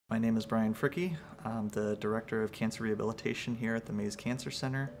My name is Brian Fricke. I'm the Director of Cancer Rehabilitation here at the Mays Cancer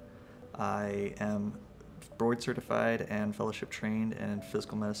Center. I am board certified and fellowship trained in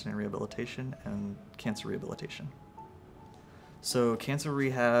physical medicine and rehabilitation and cancer rehabilitation. So cancer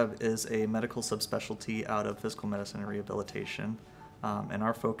rehab is a medical subspecialty out of physical medicine and rehabilitation. And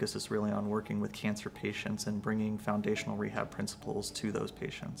our focus is really on working with cancer patients and bringing foundational rehab principles to those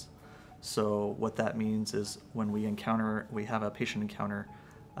patients. So what that means is when we have a patient encounter,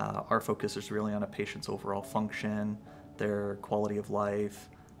 our focus is really on a patient's overall function, their quality of life,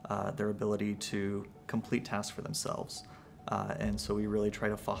 their ability to complete tasks for themselves. And so we really try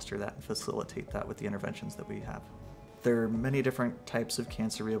to foster that and facilitate that with the interventions that we have. There are many different types of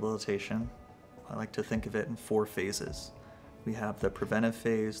cancer rehabilitation. I like to think of it in 4 phases. We have the preventive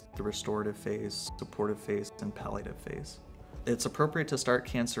phase, the restorative phase, supportive phase, and palliative phase. It's appropriate to start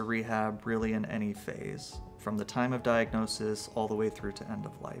cancer rehab really in any phase, from the time of diagnosis all the way through to end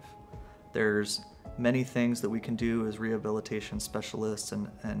of life. There's many things that we can do as rehabilitation specialists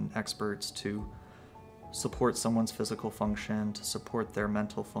and experts to support someone's physical function, to support their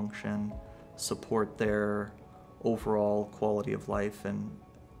mental function, support their overall quality of life, and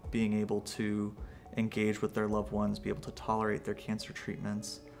being able to engage with their loved ones, be able to tolerate their cancer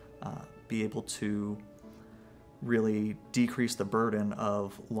treatments, be able to really decrease the burden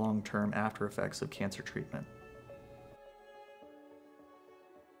of long-term after effects of cancer treatment.